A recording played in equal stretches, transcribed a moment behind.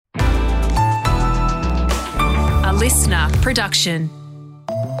listener production.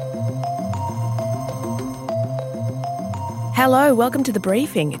 Hello, welcome to The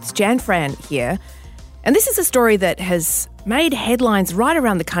Briefing. It's Jan Fran here. And this is a story that has made headlines right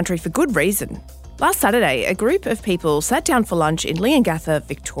around the country for good reason. Last Saturday, a group of people sat down for lunch in Leongatha,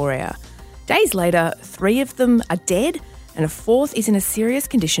 Victoria. Days later, 3 of them are dead and a 4th is in a serious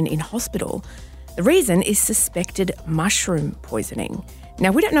condition in hospital. The reason is suspected mushroom poisoning.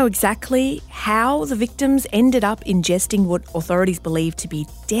 Now, we don't know exactly how the victims ended up ingesting what authorities believe to be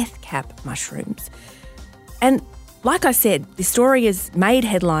death cap mushrooms. And like I said, this story has made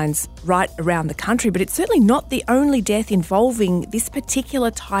headlines right around the country, but it's certainly not the only death involving this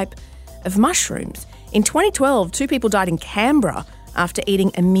particular type of mushrooms. In 2012, 2 people died in Canberra after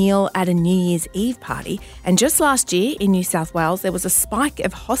eating a meal at a New Year's Eve party. And just last year in New South Wales, there was a spike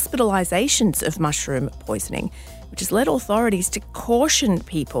of hospitalisations of mushroom poisoning, which has led authorities to caution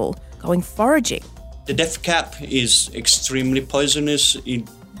people going foraging. The death cap is extremely poisonous. It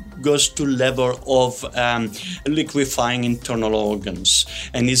goes to level of liquefying internal organs,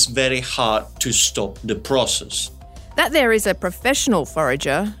 and it's very hard to stop the process. That there is a professional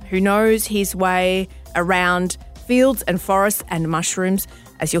forager who knows his way around fields and forests and mushrooms.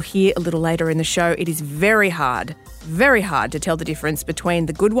 As you'll hear a little later in the show, it is very hard to tell the difference between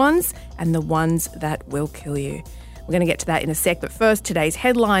the good ones and the ones that will kill you. We're going to get to that in a sec, but first, today's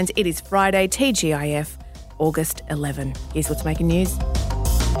headlines. It is Friday, TGIF, August 11. Here's what's making news.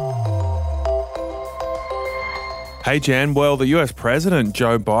 Hey Jan, well, the US President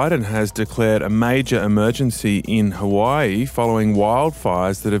Joe Biden has declared a major emergency in Hawaii following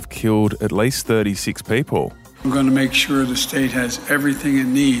wildfires that have killed at least 36 people. I'm going to make sure the state has everything it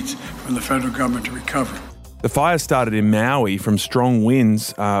needs from the federal government to recover. The fire started in Maui from strong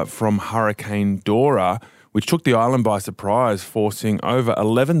winds from Hurricane Dora, which took the island by surprise, forcing over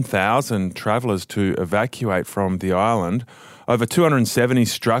 11,000 travellers to evacuate from the island. Over 270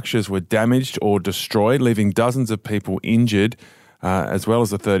 structures were damaged or destroyed, leaving dozens of people injured, as well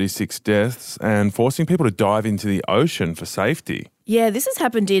as the 36 deaths, and forcing people to dive into the ocean for safety. Yeah, this has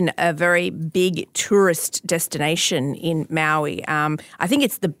happened in a very big tourist destination in Maui. I think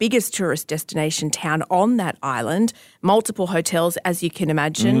it's the biggest tourist destination town on that island. Multiple hotels, as you can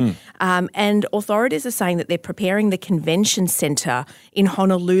imagine. And authorities are saying that they're preparing the convention centre in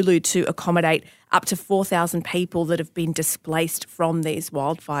Honolulu to accommodate up to 4,000 people that have been displaced from these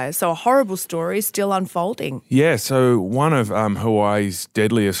wildfires. So a horrible story is still unfolding. Yeah, so one of Hawaii's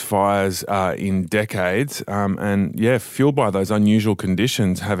deadliest fires in decades, and fueled by those unusual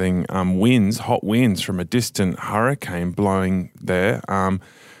conditions, having hot winds from a distant hurricane blowing there.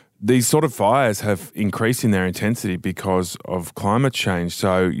 These sort of fires have increased in their intensity because of climate change.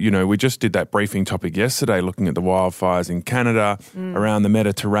 So, we just did that briefing topic yesterday looking at the wildfires in Canada, around the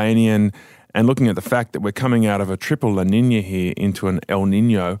Mediterranean, and looking at the fact that we're coming out of a triple La Nina here into an El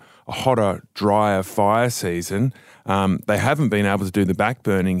Nino, a hotter, drier fire season. They haven't been able to do the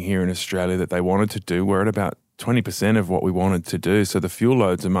backburning here in Australia that they wanted to do. We're at about 20% of what we wanted to do, so the fuel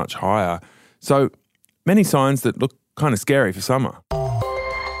loads are much higher. So many signs that look kind of scary for summer.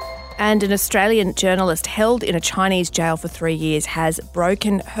 And an Australian journalist held in a Chinese jail for 3 years has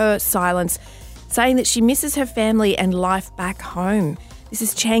broken her silence, saying that she misses her family and life back home. This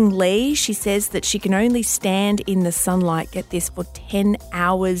is Cheng Li. She says that she can only stand in the sunlight, get this, for 10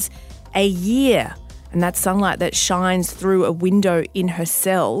 hours a year. And that's sunlight that shines through a window in her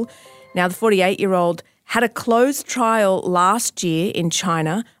cell. Now, the 48-year-old had a closed trial last year in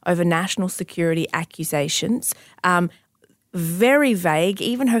China over national security accusations. Very vague.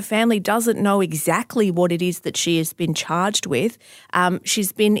 Even her family doesn't know exactly what it is that she has been charged with.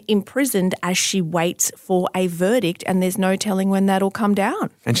 She's been imprisoned as she waits for a verdict, and there's no telling when that'll come down.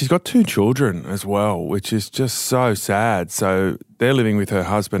 And she's got 2 children as well, which is just so sad. So they're living with her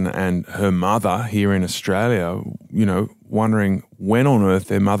husband and her mother here in Australia, wondering when on earth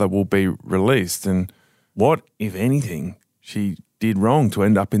their mother will be released and what, if anything, she did wrong to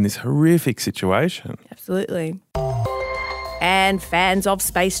end up in this horrific situation. Absolutely. And fans of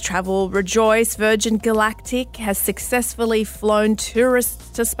space travel rejoice. Virgin Galactic has successfully flown tourists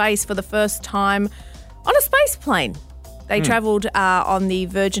to space for the first time on a space plane. They travelled on the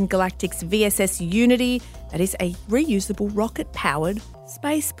Virgin Galactic's VSS Unity. That is a reusable rocket-powered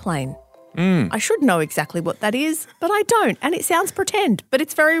space plane. I should know exactly what that is, but I don't. And it sounds pretend, but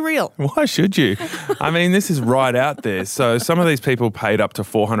it's very real. Why should you? I mean, this is right out there. So some of these people paid up to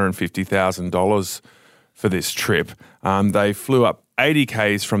 $450,000 for this trip. They flew up 80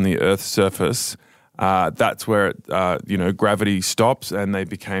 Ks from the Earth's surface. That's where, gravity stops and they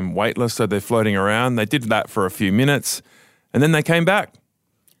became weightless. So they're floating around. They did that for a few minutes and then they came back.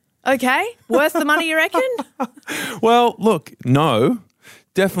 Okay, worth the money, you reckon? Well, look, no,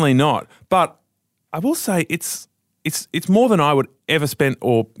 definitely not. But I will say it's more than I would ever spend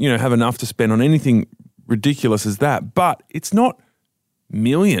or, have enough to spend on anything ridiculous as that. But it's not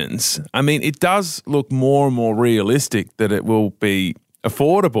millions. I mean, it does look more and more realistic that it will be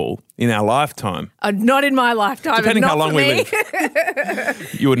affordable in our lifetime. Not in my lifetime. Depending not how long for we me.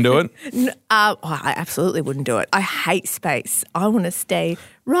 live. You wouldn't do it? I absolutely wouldn't do it. I hate space. I want to stay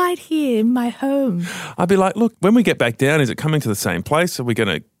right here in my home. I'd be like, look, when we get back down, is it coming to the same place?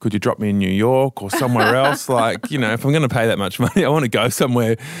 Could you drop me in New York or somewhere else? If I'm going to pay that much money, I want to go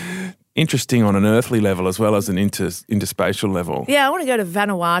somewhere interesting on an earthly level as well as an interspatial level. Yeah, I want to go to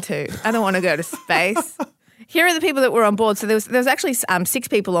Vanuatu. I don't want to go to space. Here are the people that were on board. So there was actually 6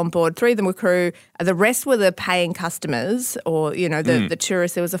 people on board. 3 of them were crew. The rest were the paying customers or, the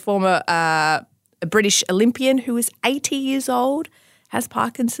tourists. There was a former British Olympian who was 80 years old, has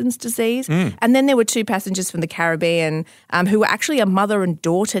Parkinson's disease. And then there were 2 passengers from the Caribbean who were actually a mother and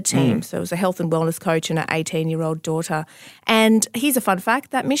daughter team. So it was a health and wellness coach and an 18-year-old daughter. And here's a fun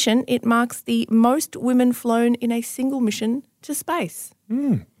fact. That mission, it marks the most women flown in a single mission to space.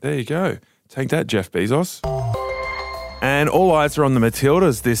 There you go. Take that, Jeff Bezos. And all eyes are on the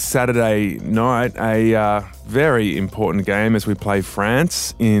Matildas this Saturday night, a very important game as we play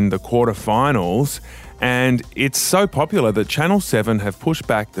France in the quarterfinals. And it's so popular that Channel 7 have pushed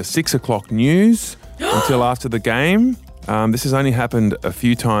back the 6 o'clock news until after the game. This has only happened a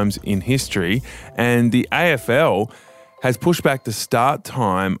few times in history. And the AFL has pushed back the start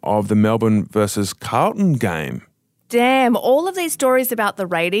time of the Melbourne versus Carlton game. Damn, all of these stories about the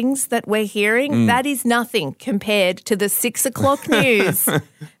ratings that we're hearing, that is nothing compared to the 6 o'clock news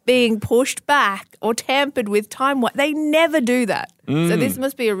being pushed back or tampered with time. They never do that. So this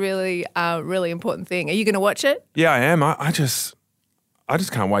must be a really, really important thing. Are you going to watch it? Yeah, I am. I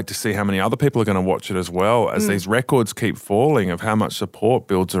just can't wait to see how many other people are going to watch it as well as these records keep falling of how much support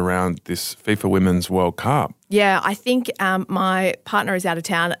builds around this FIFA Women's World Cup. Yeah, I think my partner is out of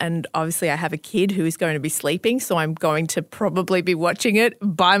town and obviously I have a kid who is going to be sleeping, so I'm going to probably be watching it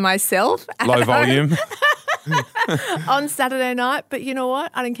by myself. Low volume. On Saturday night. But you know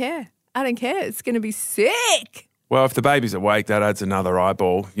what? I don't care. It's going to be sick. Well, if the baby's awake, that adds another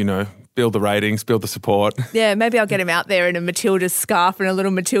eyeball, build the ratings, build the support. Yeah, maybe I'll get him out there in a Matilda's scarf and a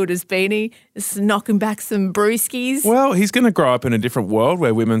little Matilda's beanie, just knocking back some brewskis. Well, he's going to grow up in a different world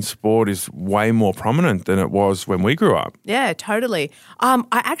where women's sport is way more prominent than it was when we grew up. Yeah, totally.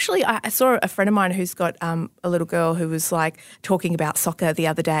 I saw a friend of mine who's got a little girl who was talking about soccer the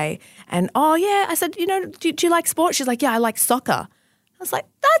other day. And, I said, do you like sport? She's like, yeah, I like soccer. I was like,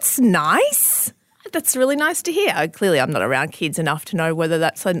 that's nice. That's really nice to hear. Clearly, I'm not around kids enough to know whether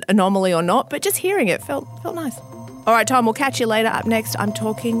that's an anomaly or not, but just hearing it felt nice. All right, Tom, we'll catch you later. Up next, I'm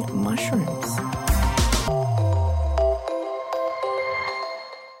talking mushrooms.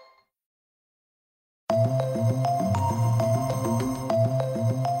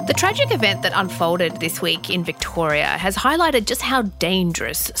 The tragic event that unfolded this week in Victoria has highlighted just how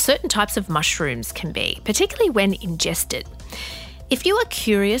dangerous certain types of mushrooms can be, particularly when ingested. If you are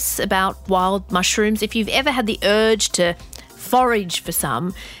curious about wild mushrooms, if you've ever had the urge to forage for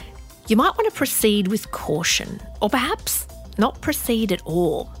some, you might want to proceed with caution, or perhaps not proceed at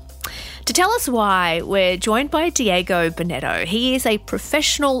all. To tell us why, we're joined by Diego Bonetto. He is a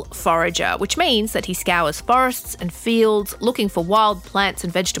professional forager, which means that he scours forests and fields looking for wild plants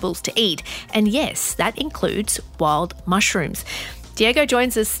and vegetables to eat. And yes, that includes wild mushrooms. Diego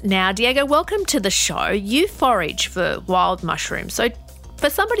joins us now. Diego, welcome to the show. You forage for wild mushrooms. So for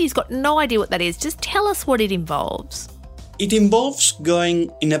somebody who's got no idea what that is, just tell us what it involves. It involves going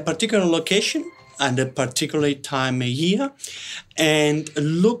in a particular location at a particular time of year and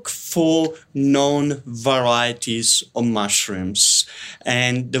look for known varieties of mushrooms.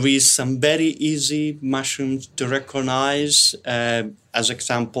 And there is some very easy mushrooms to recognize, as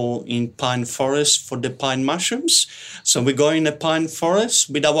example in pine forest for the pine mushrooms. So we go in a pine forest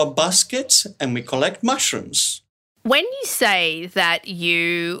with our baskets and we collect mushrooms. When you say that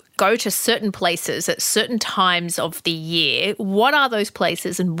you go to certain places at certain times of the year, what are those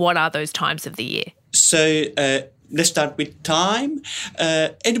places and what are those times of the year? So let's start with time.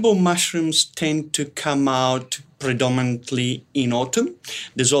 Edible mushrooms tend to come out predominantly in autumn.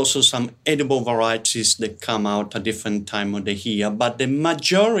 There's also some edible varieties that come out at different time of the year, but the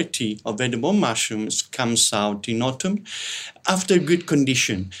majority of edible mushrooms comes out in autumn after good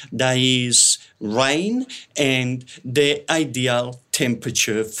condition. That is rain and the ideal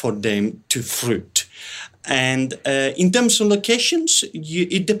temperature for them to fruit. And in terms of locations,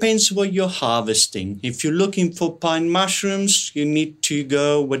 it depends what you're harvesting. If you're looking for pine mushrooms, you need to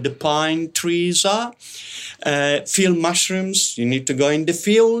go where the pine trees are. Field mushrooms, you need to go in the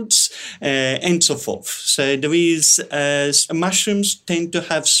fields, and so forth. So there is, mushrooms tend to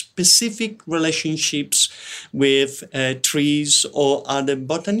have specific relationships with trees or other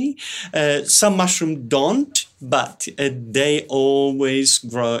botany. Some mushrooms don't, but they always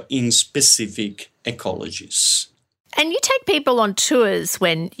grow in specific ecologies. And you take people on tours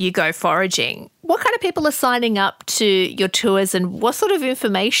when you go foraging. What kind of people are signing up to your tours and what sort of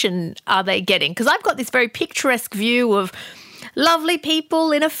information are they getting? Because I've got this very picturesque view of lovely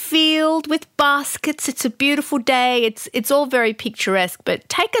people in a field with baskets. It's a beautiful day. It's all very picturesque. But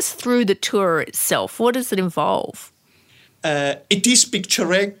take us through the tour itself. What does it involve? It is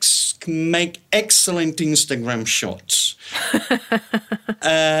picturesque, make excellent Instagram shots.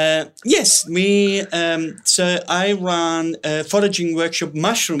 Yes, so I run a foraging workshop,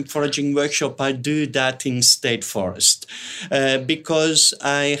 mushroom foraging workshop. I do that in State Forest because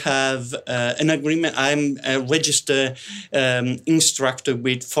I have an agreement. I'm a registered instructor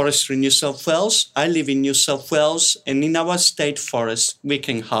with Forestry New South Wales. I live in New South Wales, and in our State Forest, we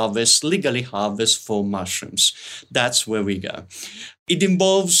can legally harvest for mushrooms. That's where we go. It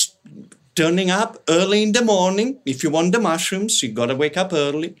involves turning up early in the morning. If you want the mushrooms, you got to wake up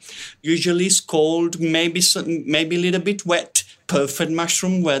early. Usually it's cold, maybe a little bit wet, perfect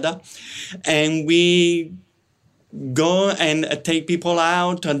mushroom weather. And we go and take people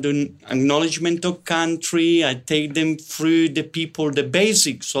out and do acknowledgement of country. I take them through the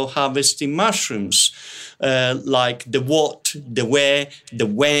basics of harvesting mushrooms, like the what, the where, the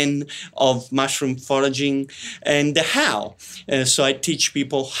when of mushroom foraging, and the how. So I teach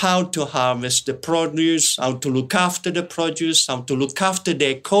people how to harvest the produce, how to look after the produce, how to look after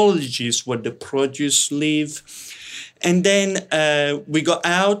the ecologies where the produce live. And then we go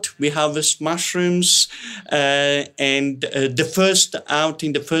out, we harvest mushrooms, and the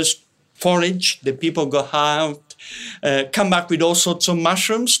first forage, the people go out, come back with all sorts of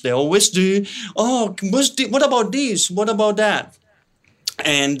mushrooms. They always do. Oh, what about this? What about that?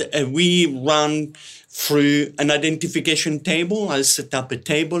 And we run through an identification table. I set up a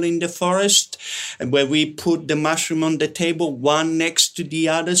table in the forest where we put the mushroom on the table, one next to the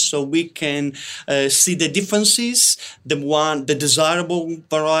other, so we can see the differences, the desirable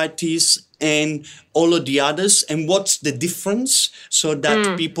varieties, and all of the others, and what's the difference, so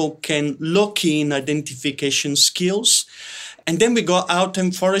that people can lock in identification skills. And then we go out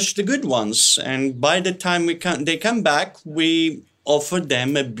and forage the good ones. And by the time they come back, we offer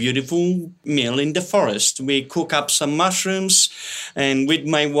them a beautiful meal in the forest. We cook up some mushrooms, and with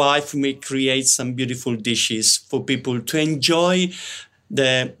my wife, we create some beautiful dishes for people to enjoy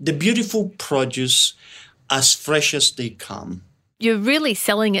the beautiful produce as fresh as they come. You're really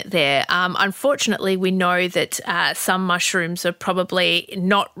selling it there. Unfortunately, we know that some mushrooms are probably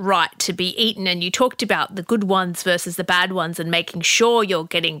not right to be eaten, and you talked about the good ones versus the bad ones and making sure you're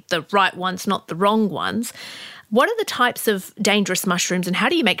getting the right ones, not the wrong ones. What are the types of dangerous mushrooms, and how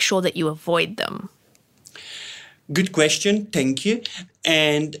do you make sure that you avoid them? Good question. Thank you.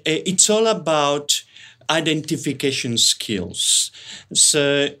 And it's all about identification skills.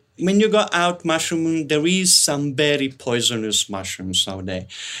 So when you go out mushrooming, there is some very poisonous mushrooms out there.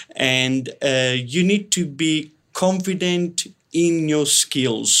 And you need to be confident in your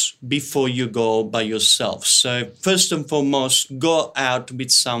skills before you go by yourself. So first and foremost, go out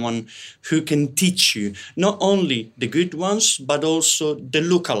with someone who can teach you not only the good ones, but also the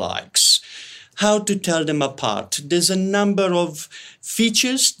lookalikes, how to tell them apart. There's a number of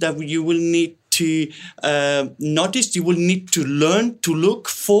features that you will need to notice, you will need to learn to look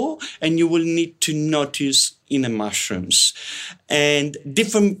for, and you will need to notice in the mushrooms. And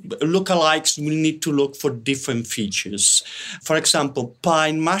different lookalikes will need to look for different features. For example,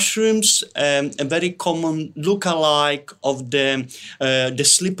 pine mushrooms, a very common lookalike of the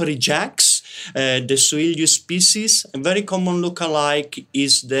slippery jacks, the Suillus species. A very common lookalike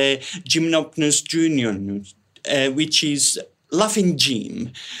is the Gymnopterus junior, which is laughing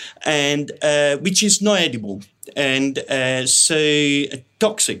Jim, and which is not edible, and so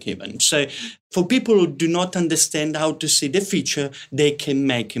toxic even. So for people who do not understand how to see the feature, they can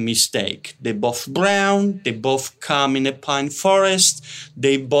make a mistake. They're both brown, they both come in a pine forest,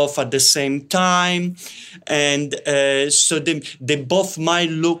 they both at the same time, and so they both might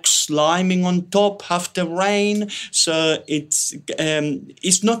look sliming on top after rain. So it's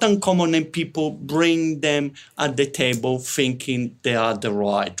not uncommon, and people bring them at the table thinking they are the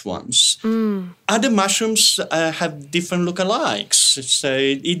right ones. Other mushrooms have different lookalikes, so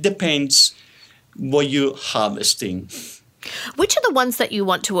it depends what you're harvesting. Which are the ones that you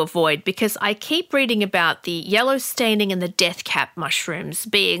want to avoid? Because I keep reading about the yellow staining and the death cap mushrooms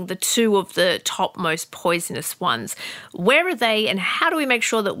being the two of the top most poisonous ones. Where are they and how do we make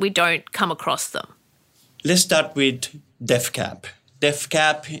sure that we don't come across them? Let's start with death cap. Death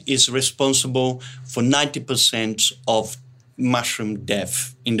cap is responsible for 90% of mushroom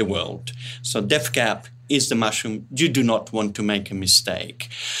death in the world. So death cap is the mushroom. You do not want to make a mistake.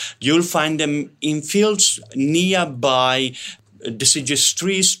 You'll find them in fields nearby deciduous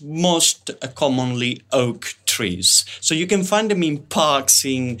trees, most commonly oak trees. So you can find them in parks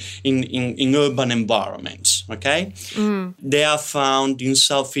in urban environments, okay? They are found in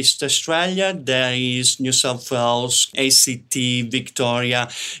Southeast Australia. There is New South Wales, ACT, Victoria,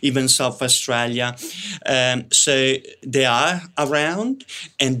 even South Australia. So they are around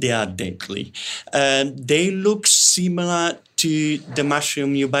and they are deadly. They look similar to the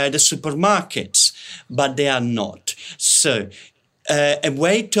mushroom you buy at the supermarkets, but they are not. So a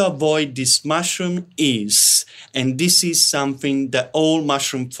way to avoid this mushroom is, and this is something that all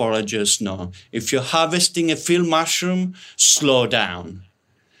mushroom foragers know, if you're harvesting a field mushroom, slow down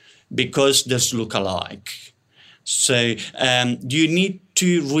because they look alike. So you need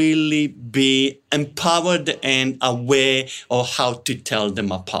to really be empowered and aware of how to tell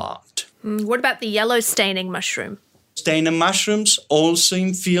them apart. What about the yellow staining mushroom? Staining mushrooms also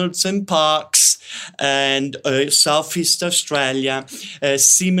in fields and parks and Southeast Australia,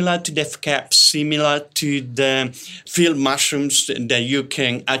 similar to death cap, similar to the field mushrooms that you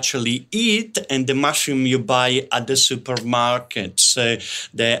can actually eat and the mushroom you buy at the supermarket. So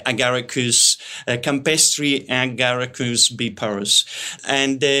the Agaricus campestri and Agaricus biparus.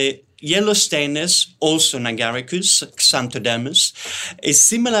 And the yellow stainers, also an Agaricus, Xanthodermus, is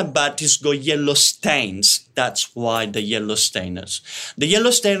similar but it's got yellow stains. That's why the yellow stainers. The yellow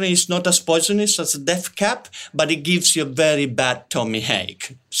stainer is not as poisonous as a death cap, but it gives you a very bad tummy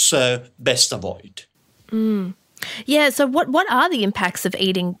ache. So best avoid. Yeah, so what are the impacts of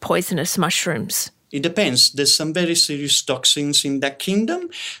eating poisonous mushrooms? It depends. There's some very serious toxins in that kingdom.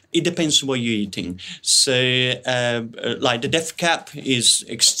 It depends what you're eating. So, like the death cap is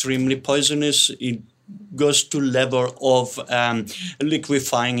extremely poisonous. It goes to level of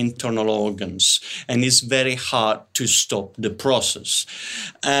liquefying internal organs, and it's very hard to stop the process.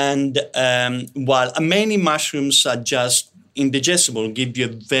 And while many mushrooms are just indigestible, give you a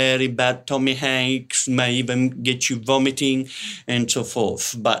very bad tummy ache, may even get you vomiting and so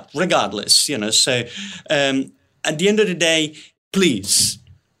forth. But regardless, so at the end of the day, please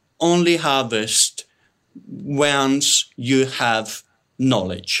only harvest once you have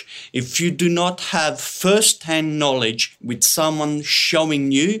knowledge. If you do not have first-hand knowledge with someone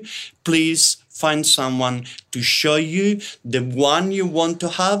showing you, please find someone to show you the one you want to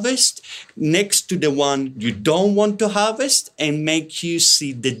harvest next to the one you don't want to harvest and make you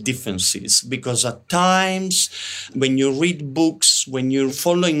see the differences. Because at times when you read books, when you're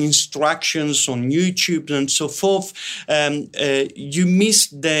following instructions on YouTube and so forth, you miss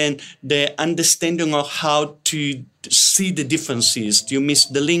the understanding of how to see the differences. You miss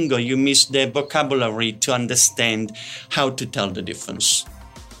the lingo, you miss the vocabulary to understand how to tell the difference.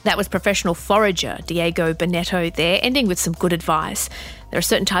 That was professional forager Diego Bonetto there, ending with some good advice. There are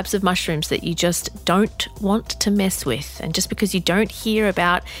certain types of mushrooms that you just don't want to mess with. And just because you don't hear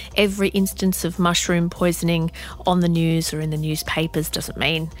about every instance of mushroom poisoning on the news or in the newspapers doesn't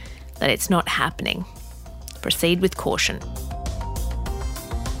mean that it's not happening. Proceed with caution.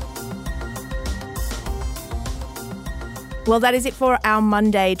 Well, that is it for our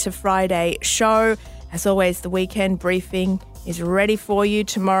Monday to Friday show. As always, the weekend briefing is ready for you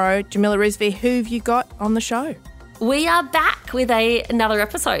tomorrow. Jamila Rizvi, who have you got on the show? We are back with another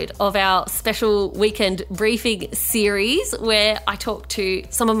episode of our special weekend briefing series where I talk to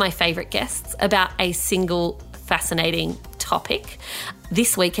some of my favourite guests about a single fascinating topic.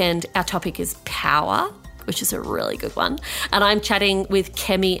 This weekend, our topic is power, which is a really good one. And I'm chatting with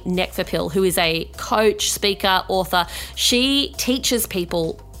Kemi Nekvapil, who is a coach, speaker, author. She teaches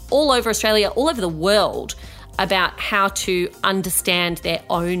people all over Australia, all over the world, about how to understand their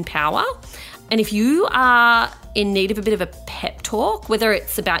own power. And if you are in need of a bit of a pep talk, whether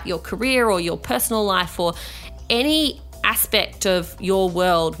it's about your career or your personal life or any aspect of your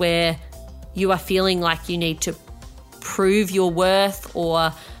world where you are feeling like you need to prove your worth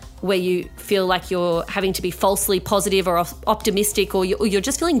or where you feel like you're having to be falsely positive or optimistic or you're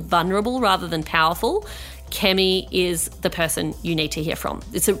just feeling vulnerable rather than powerful, Kemi is the person you need to hear from.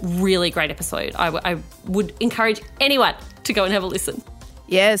 It's a really great episode. I would encourage anyone to go and have a listen.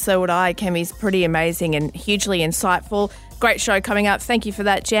 Yeah, so would I. Kemi's pretty amazing and hugely insightful. Great show coming up. Thank you for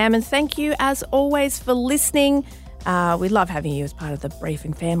that, Jam. And thank you, as always, for listening. We love having you as part of the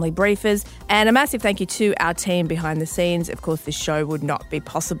Briefing Family Briefers. And a massive thank you to our team behind the scenes. Of course, this show would not be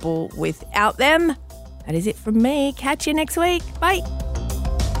possible without them. That is it from me. Catch you next week. Bye.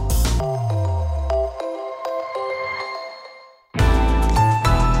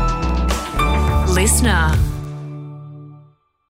 Listener.